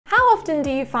often do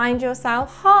you find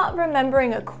yourself hard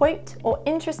remembering a quote or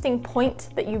interesting point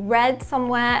that you read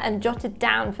somewhere and jotted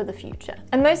down for the future?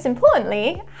 And most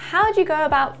importantly, how do you go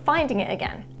about finding it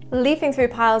again? Leafing through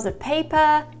piles of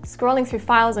paper, scrolling through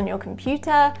files on your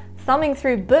computer, thumbing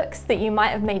through books that you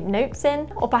might have made notes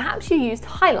in, or perhaps you used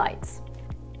highlights.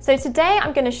 So today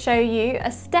I'm going to show you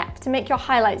a step to make your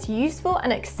highlights useful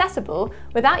and accessible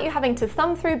without you having to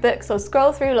thumb through books or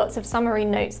scroll through lots of summary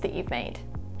notes that you've made.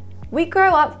 We grow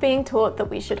up being taught that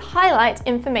we should highlight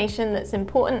information that's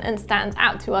important and stands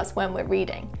out to us when we're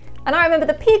reading. And I remember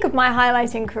the peak of my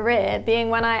highlighting career being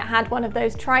when I had one of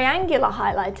those triangular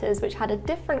highlighters which had a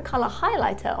different colour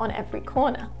highlighter on every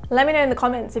corner. Let me know in the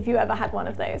comments if you ever had one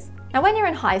of those. Now when you're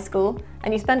in high school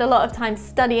and you spend a lot of time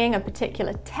studying a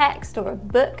particular text or a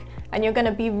book and you're going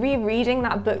to be rereading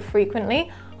that book frequently,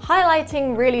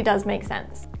 highlighting really does make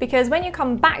sense. Because when you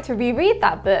come back to reread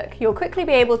that book, you'll quickly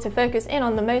be able to focus in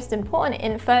on the most important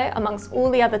info amongst all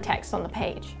the other text on the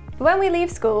page. But when we leave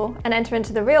school and enter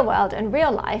into the real world and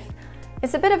real life,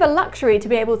 it's a bit of a luxury to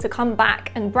be able to come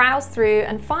back and browse through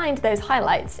and find those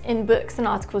highlights in books and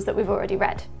articles that we've already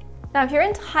read. Now, if you're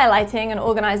into highlighting and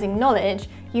organizing knowledge,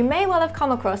 you may well have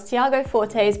come across Tiago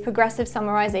Forte's progressive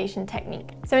summarization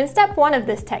technique. So in step 1 of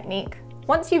this technique,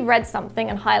 once you've read something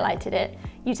and highlighted it,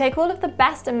 you take all of the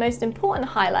best and most important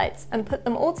highlights and put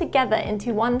them all together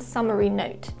into one summary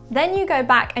note. Then you go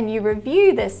back and you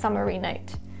review this summary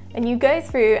note. And you go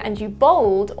through and you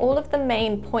bold all of the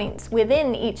main points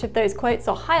within each of those quotes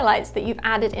or highlights that you've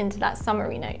added into that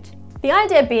summary note. The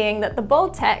idea being that the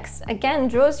bold text, again,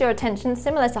 draws your attention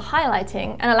similar to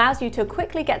highlighting and allows you to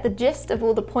quickly get the gist of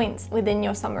all the points within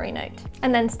your summary note.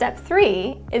 And then step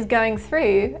 3 is going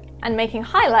through and making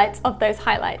highlights of those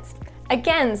highlights.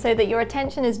 Again, so that your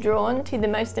attention is drawn to the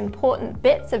most important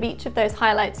bits of each of those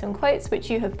highlights and quotes which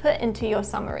you have put into your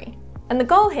summary. And the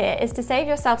goal here is to save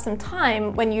yourself some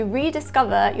time when you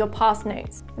rediscover your past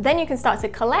notes. Then you can start to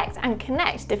collect and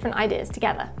connect different ideas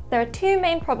together. There are 2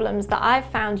 main problems that I've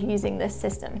found using this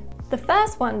system. The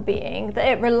first one being that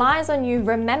it relies on you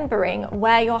remembering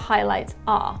where your highlights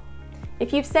are.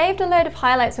 If you've saved a load of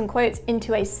highlights and quotes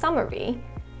into a summary,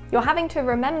 you're having to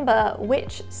remember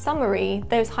which summary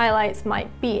those highlights might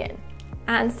be in.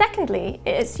 And secondly,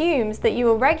 it assumes that you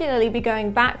will regularly be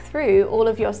going back through all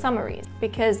of your summaries,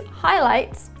 because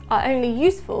highlights are only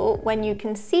useful when you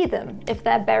can see them if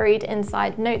they're buried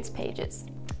inside notes pages.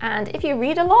 And if you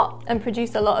read a lot and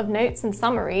produce a lot of notes and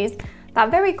summaries, that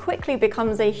very quickly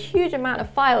becomes a huge amount of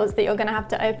files that you're going to have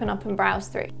to open up and browse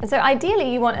through. And so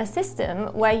ideally you want a system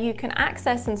where you can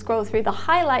access and scroll through the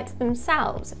highlights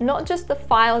themselves, not just the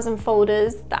files and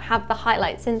folders that have the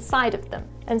highlights inside of them.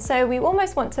 And so we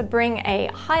almost want to bring a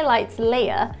highlights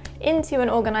layer into an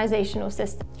organizational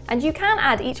system. And you can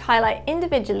add each highlight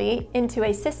individually into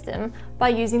a system by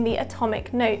using the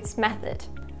atomic notes method.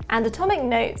 And atomic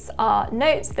notes are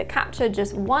notes that capture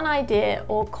just one idea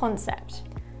or concept.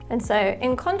 And so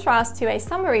in contrast to a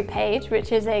summary page,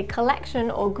 which is a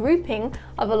collection or grouping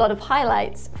of a lot of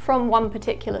highlights from one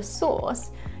particular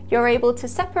source, you're able to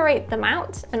separate them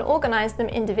out and organize them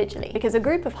individually, because a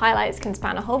group of highlights can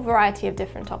span a whole variety of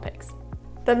different topics.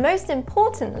 But most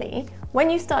importantly, when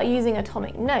you start using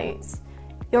atomic notes,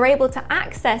 you're able to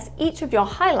access each of your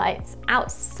highlights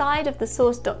outside of the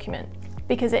source document,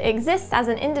 because it exists as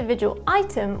an individual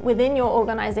item within your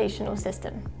organizational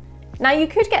system. Now you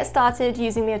could get started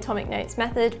using the atomic notes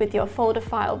method with your folder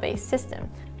file-based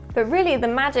system, but really the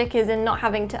magic is in not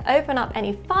having to open up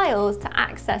any files to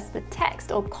access the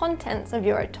text or contents of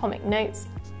your atomic notes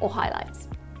or highlights.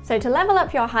 So to level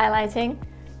up your highlighting,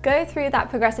 go through that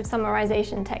progressive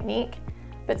summarization technique,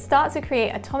 but start to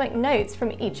create atomic notes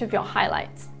from each of your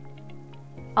highlights.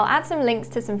 I'll add some links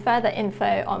to some further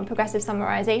info on progressive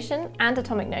summarization and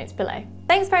atomic notes below.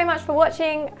 Thanks very much for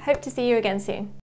watching. Hope to see you again soon.